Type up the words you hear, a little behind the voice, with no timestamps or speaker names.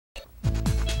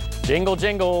Jingle,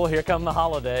 jingle, here come the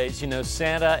holidays, you know,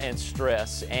 Santa and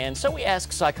stress. And so we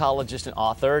asked psychologist and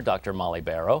author Dr. Molly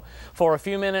Barrow for a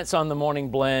few minutes on the Morning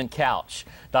Blend couch.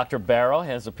 Dr. Barrow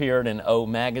has appeared in O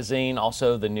Magazine,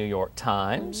 also the New York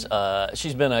Times.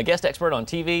 She's been a guest expert on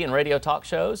TV and radio talk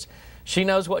shows. She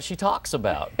knows what she talks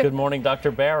about. Good morning,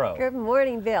 Dr. Barrow. Good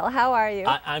morning, Bill. How are you?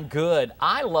 I'm good.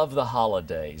 I love the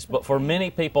holidays, but for many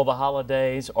people, the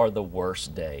holidays are the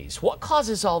worst days. What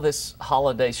causes all this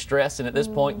holiday stress and at this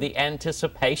point, the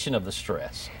anticipation of the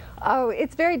stress? Oh,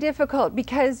 it's very difficult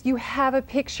because you have a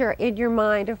picture in your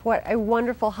mind of what a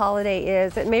wonderful holiday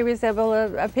is. It may resemble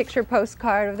a picture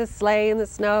postcard of the sleigh in the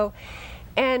snow,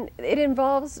 and it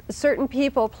involves certain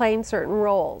people playing certain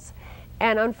roles.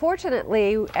 And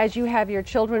unfortunately, as you have your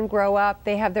children grow up,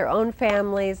 they have their own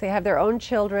families, they have their own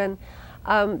children,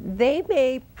 they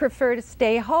may prefer to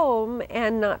stay home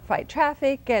and not fight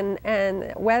traffic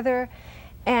and weather.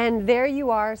 And there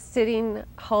you are sitting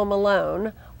home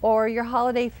alone, or your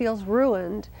holiday feels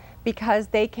ruined because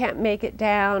they can't make it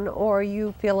down, or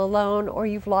you feel alone, or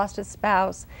you've lost a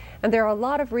spouse. And there are a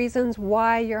lot of reasons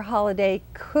why your holiday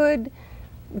could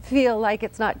feel like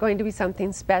it's not going to be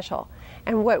something special.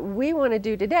 And what we want to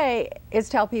do today is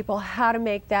tell people how to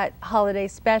make that holiday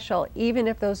special, even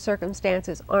if those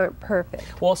circumstances aren't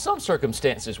perfect. Well, some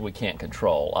circumstances we can't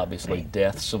control, obviously, right.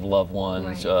 Deaths of loved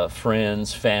ones, Right.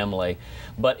 Friends, family.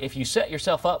 But if you set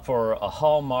yourself up for a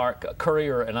Hallmark,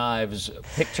 Currier and Ives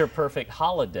picture-perfect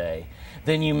holiday,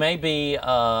 then you may be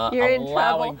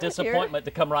allowing disappointment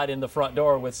to come right in the front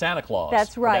door with Santa Claus.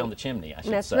 That's right. Or down the chimney, I should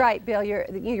say. That's right, Bill.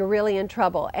 You're really in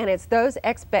trouble. And it's those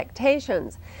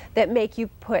expectations that make you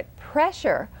put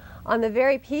pressure on the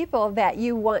very people that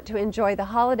you want to enjoy the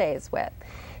holidays with.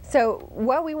 So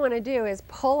what we want to do is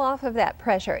pull off of that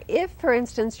pressure. If, for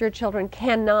instance, your children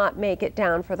cannot make it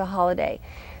down for the holiday,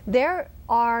 there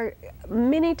are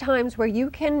many times where you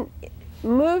can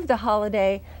move the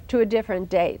holiday to a different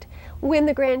date. When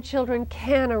the grandchildren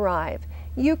can arrive,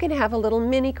 you can have a little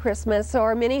mini Christmas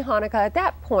or mini Hanukkah at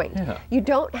that point. Yeah. You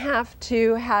don't have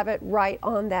to have it right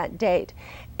on that date.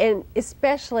 And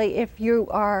especially if you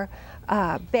are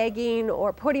begging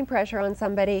or putting pressure on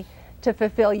somebody to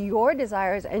fulfill your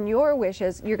desires and your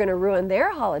wishes, you're going to ruin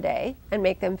their holiday and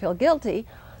make them feel guilty.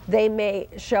 They may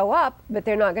show up, but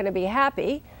they're not going to be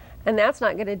happy, and that's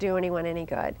not going to do anyone any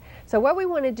good. So what we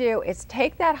want to do is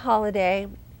take that holiday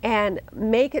and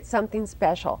make it something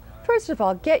special. First of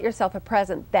all, get yourself a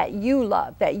present that you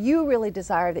love, that you really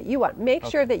desire, that you want. Make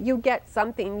sure that you get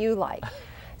something you like.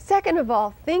 Second of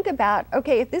all, think about,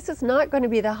 okay, if this is not going to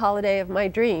be the holiday of my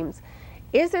dreams,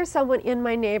 is there someone in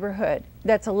my neighborhood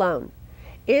that's alone?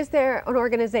 Is there an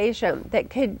organization that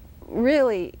could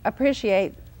really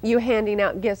appreciate you handing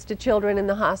out gifts to children in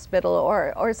the hospital,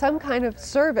 or some kind of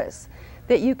service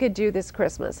that you could do this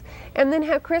Christmas? And then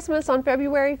have Christmas on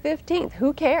February 15th.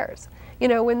 Who cares? You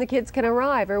know, when the kids can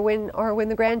arrive, or when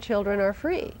the grandchildren are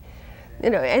free. You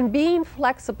know, and being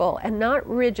flexible and not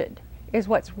rigid is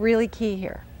what's really key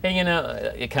here. And you know,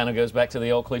 it kind of goes back to the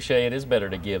old cliche, it is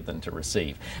better to give than to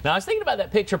receive. Now, I was thinking about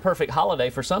that picture-perfect holiday.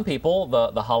 For some people,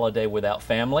 the holiday without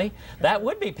family, that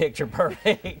would be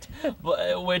picture-perfect,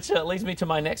 which leads me to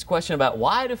my next question about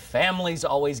why do families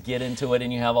always get into it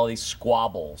and you have all these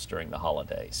squabbles during the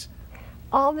holidays?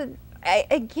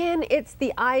 Again, it's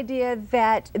the idea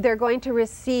that they're going to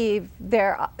receive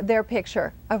their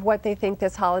picture of what they think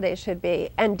this holiday should be,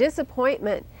 and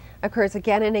disappointment occurs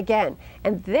again and again.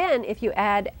 And then if you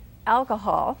add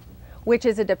alcohol, which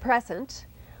is a depressant,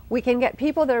 we can get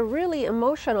people that are really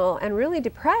emotional and really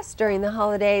depressed during the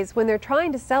holidays when they're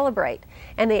trying to celebrate,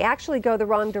 and they actually go the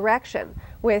wrong direction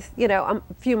with, you know,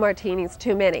 a few martinis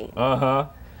too many.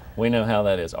 We know how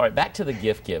that is. All right, back to the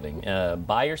gift giving.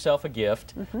 Buy yourself a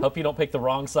gift. Hope you don't pick the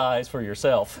wrong size for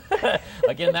yourself.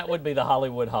 Again, that would be the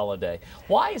Hollywood holiday.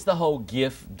 Why is the whole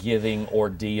gift giving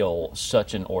ordeal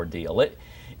such an ordeal?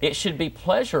 It should be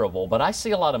pleasurable, but I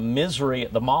see a lot of misery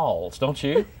at the malls, don't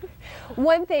you?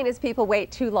 One thing is people wait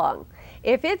too long.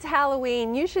 If it's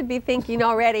Halloween, you should be thinking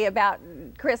already about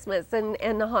Christmas and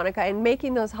Hanukkah and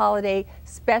making those holiday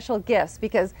special gifts,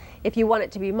 because if you want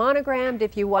it to be monogrammed,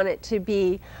 if you want it to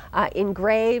be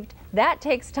engraved, that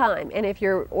takes time. And if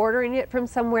you're ordering it from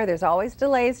somewhere, there's always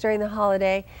delays during the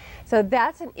holiday. So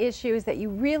that's an issue, is that you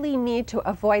really need to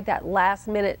avoid that last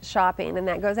minute shopping, and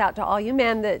that goes out to all you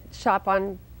men that shop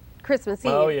on Christmas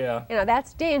Eve. Oh, yeah. You know,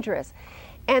 that's dangerous.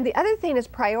 And the other thing is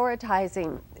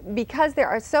prioritizing, because there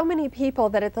are so many people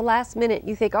that at the last minute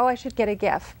you think, oh, I should get a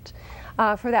gift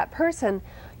for that person.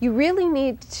 You really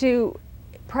need to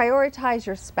prioritize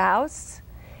your spouse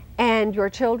and your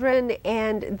children,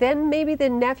 and then maybe the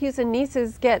nephews and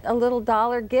nieces get a little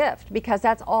dollar gift because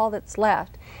that's all that's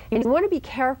left. And you want to be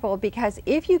careful, because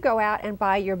if you go out and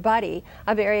buy your buddy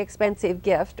a very expensive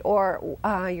gift, or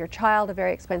your child a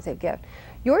very expensive gift,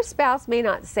 your spouse may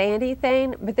not say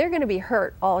anything, but they're going to be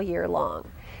hurt all year long.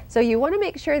 So you want to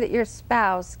make sure that your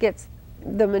spouse gets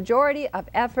the majority of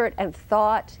effort and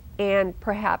thought and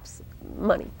perhaps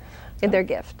money in their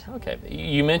gift. Okay.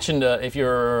 You mentioned if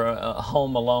you're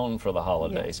home alone for the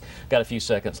holidays. Yes. Got a few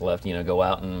seconds left, you know, go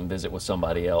out and visit with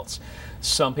somebody else.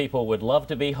 Some people would love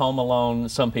to be home alone.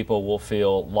 Some people will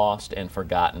feel lost and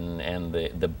forgotten and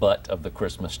the butt of the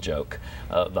Christmas joke,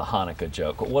 the Hanukkah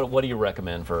joke. What do you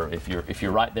recommend for if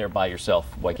you're right there by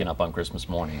yourself waking up on Christmas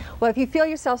morning? Well, if you feel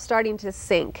yourself starting to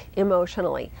sink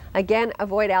emotionally, again,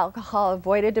 avoid alcohol,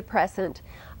 avoid a depressant,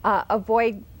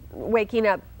 avoid waking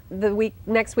up the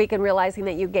next week and realizing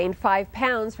that you gained 5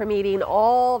 pounds from eating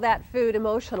all that food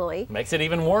emotionally. Makes it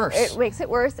even worse. It makes it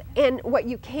worse. And what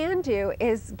you can do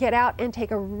is get out and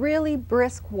take a really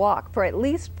brisk walk for at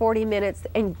least 40 minutes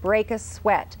and break a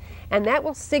sweat. And that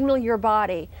will signal your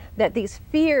body that these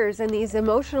fears and these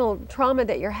emotional trauma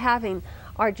that you're having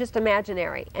are just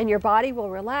imaginary. And your body will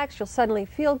relax, you'll suddenly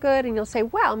feel good, and you'll say,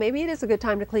 wow, maybe it is a good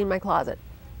time to clean my closet.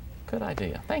 Good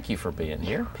idea. Thank you for being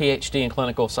here. Ph.D. in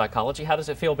clinical psychology. How does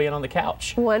it feel being on the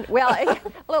couch? Well, a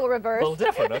little reverse. A little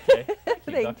different, okay. Thank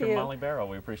you, Thank Dr. you. Molly Barrow.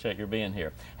 We appreciate your being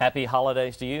here. Happy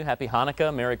holidays to you. Happy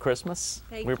Hanukkah. Merry Christmas.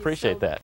 Thank we you appreciate so that.